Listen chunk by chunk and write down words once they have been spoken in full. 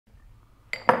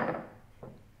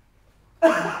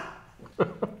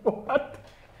What?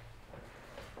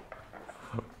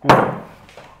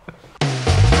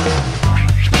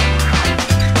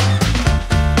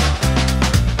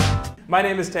 My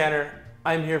name is Tanner.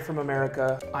 I'm here from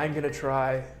America. I'm gonna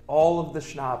try all of the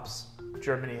schnapps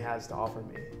Germany has to offer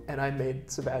me. And I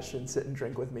made Sebastian sit and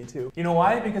drink with me too. You know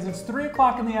why? Because it's 3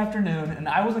 o'clock in the afternoon and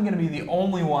I wasn't gonna be the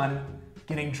only one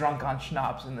getting drunk on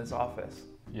schnapps in this office.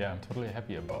 Yeah, I'm totally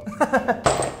happy about it.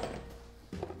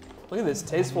 Look at this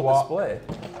tasteful display.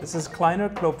 This is Kleiner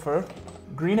Klopfer,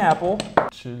 green apple,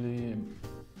 Chili.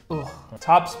 ugh,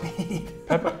 top speed.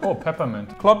 Peppermint.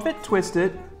 Klopf it, twist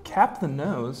it, cap the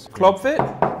nose. Klopf it,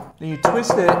 then you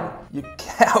twist it, you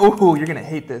oh, you're gonna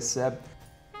hate this, Seb.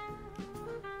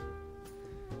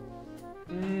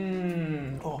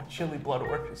 Oh, chili blood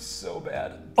work is so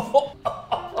bad. Oh,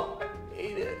 I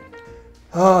hate it.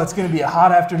 Oh, it's gonna be a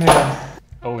hot afternoon.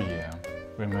 Oh yeah.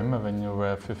 Remember when you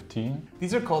were 15?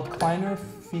 These are called Kleiner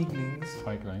Feiglings.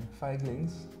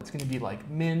 Feiglings. It's gonna be like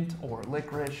mint or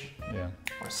licorice. Yeah.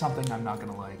 Or something I'm not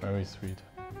gonna like. Very sweet.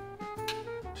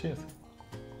 Cheers.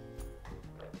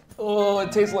 Oh,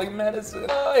 it tastes like medicine.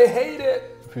 Oh, I hate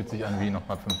it. Fühlt sich an wie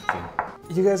nochmal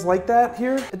 15. You guys like that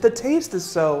here? The taste is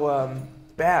so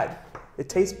bad. It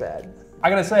tastes bad. I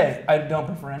gotta say, I don't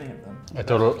prefer any of them. I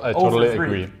totally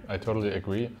agree. I totally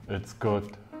agree. It's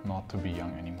good not to be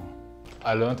young anymore.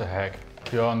 I learned a hack.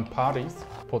 If you're on parties,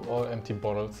 put all empty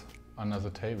bottles under the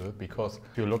table, because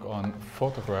if you look on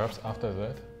photographs after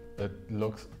that, it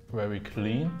looks very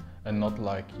clean and not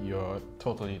like you're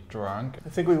totally drunk. I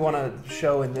think we want to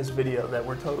show in this video that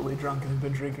we're totally drunk and have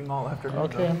been drinking all afternoon.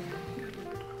 Okay.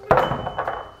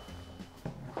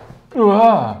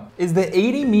 Though. Is the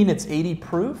 80 mean it's 80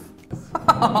 proof?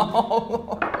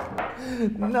 Oh,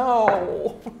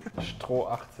 no.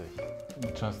 Stroh 80.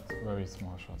 Just very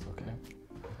small shots, okay?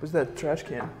 Where's that trash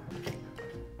can?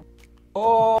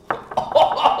 Oh,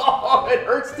 it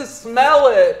hurts to smell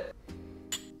it.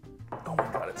 Oh my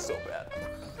God, it's so bad.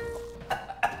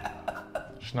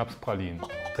 Schnapspralinen.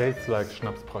 Tastes like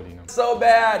Schnapspralinen. So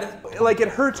bad. Like it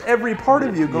hurts every part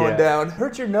of you going down. It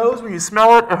hurts your nose when you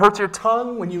smell it. It hurts your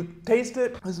tongue when you taste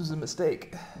it. This was a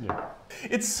mistake. Yeah.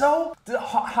 It's so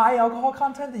high alcohol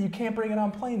content that you can't bring it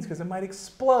on planes because it might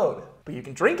explode. But you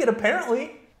can drink it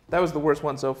apparently. That was the worst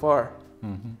one so far.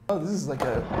 Mm-hmm. Oh, this is like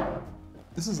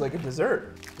a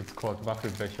dessert. It's called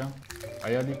Waffelbecher.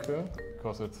 Eierlikör,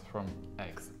 because it's from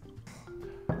eggs.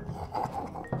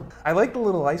 I like the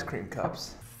little ice cream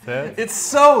cups. That's It's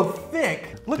so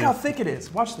thick. Look how thick it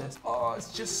is. Watch this. Oh,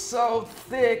 it's just so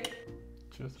thick.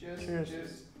 Cheers.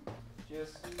 Cheers.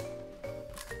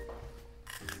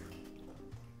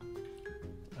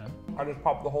 I just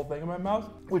popped the whole thing in my mouth,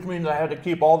 which means I had to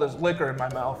keep all this liquor in my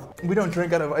mouth. We don't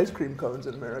drink out of ice cream cones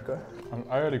in America. Ein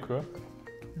Eierlikör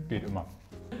geht immer.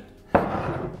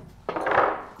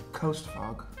 Coast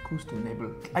fog,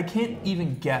 Nebel. I can't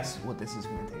even guess what this is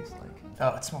gonna taste like.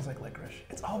 Oh, it smells like licorice.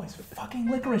 It's always fucking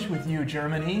licorice with you,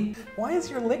 Germany. Why is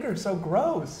your liquor so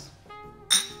gross?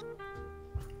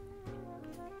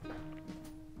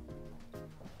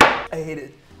 I hate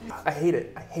it. I hate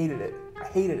it. I hated it. I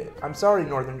hated it. I'm sorry,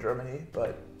 Northern Germany,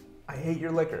 but I hate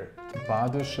your liquor.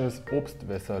 Badisches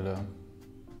Obstwässerle.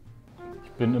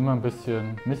 Ich bin immer ein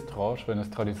bisschen misstrauisch, wenn es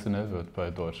traditionell wird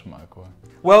bei deutschem Alkohol.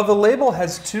 Well, the label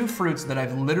has 2 fruits that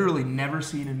I've literally never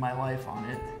seen in my life on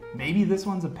it. Maybe this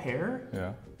one's a pear?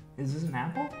 Yeah. Is this an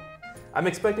apple? I'm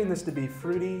expecting this to be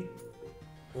fruity,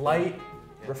 light,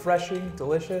 refreshing,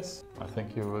 delicious. I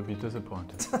think you will be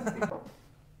disappointed.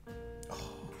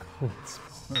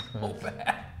 So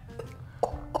bad.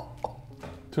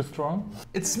 Too strong?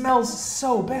 It smells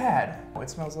so bad. Oh, it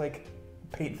smells like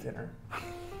paint thinner.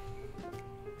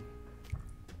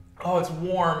 Oh, it's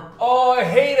warm. Oh, I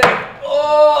hate it.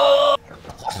 Oh!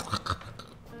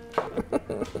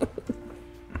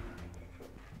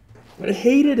 I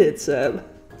hated it, Seb.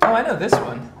 Oh, I know this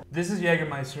one. This is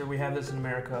Jägermeister. We have this in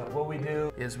America. What we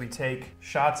do is we take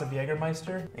shots of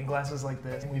Jägermeister in glasses like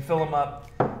this, and we fill them up,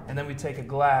 and then we take a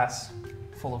glass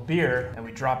full of beer, and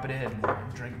we drop it in and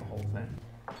drink the whole thing.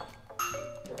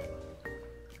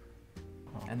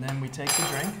 And then we take the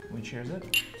drink, we cheers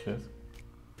it. Cheers.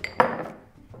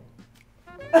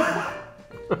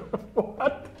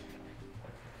 What?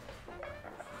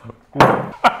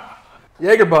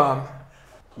 Jägerbomb.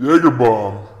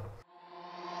 Jägerbomb.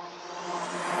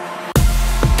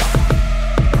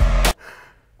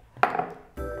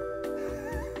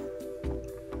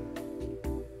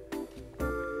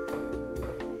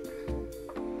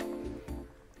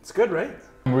 It's good, right?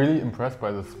 I'm really impressed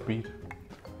by the speed.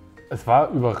 Es war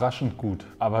überraschend gut,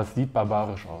 aber es sieht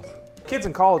barbarisch aus. Kids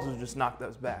in college will just knock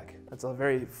those back. That's a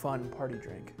very fun party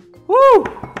drink. Woo!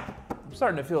 I'm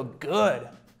starting to feel good.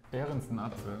 Ernsten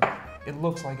Apfel. It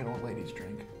looks like an old lady's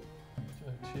drink.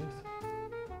 Cheers.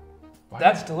 Why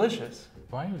That's delicious.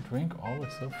 Why you drink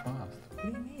always so fast?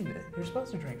 What do you mean? You're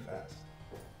supposed to drink fast.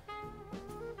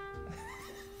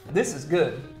 This is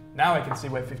good. Now I can see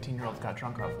why 15-year-olds got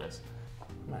drunk off this.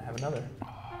 I might have another.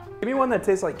 Give me one that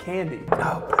tastes like candy.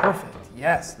 Oh, perfect.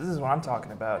 Yes, this is what I'm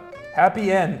talking about. Happy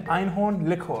End, Einhorn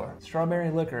Liquor.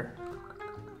 Strawberry liquor.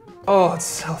 Oh, it's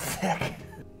so thick.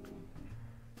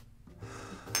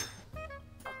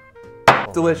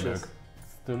 Delicious.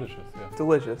 It's delicious, yeah.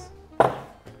 Delicious.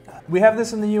 We have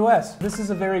this in the US. This is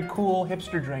a very cool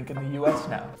hipster drink in the US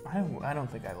now. I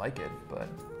don't think I like it, but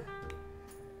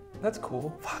that's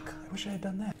cool. Fuck, I wish I had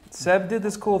done that. Seb did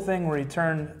this cool thing where he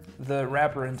turned the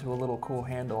wrapper into a little cool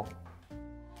handle.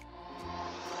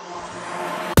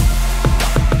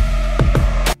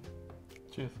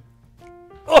 Cheers.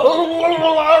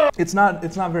 It's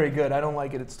not very good. I don't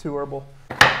like it. It's too herbal.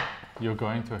 You're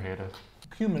going to hate it.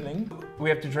 Humaning. We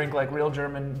have to drink like real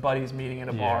German buddies meeting in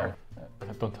a bar.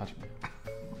 Don't touch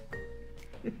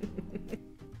me.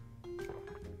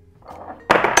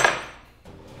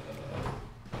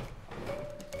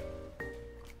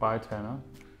 Bye, Tanner.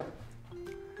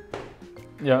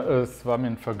 Ja, es war mir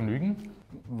ein Vergnügen.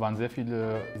 Waren sehr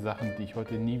viele Sachen, die ich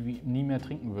heute nie mehr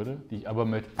trinken würde, die ich aber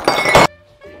mit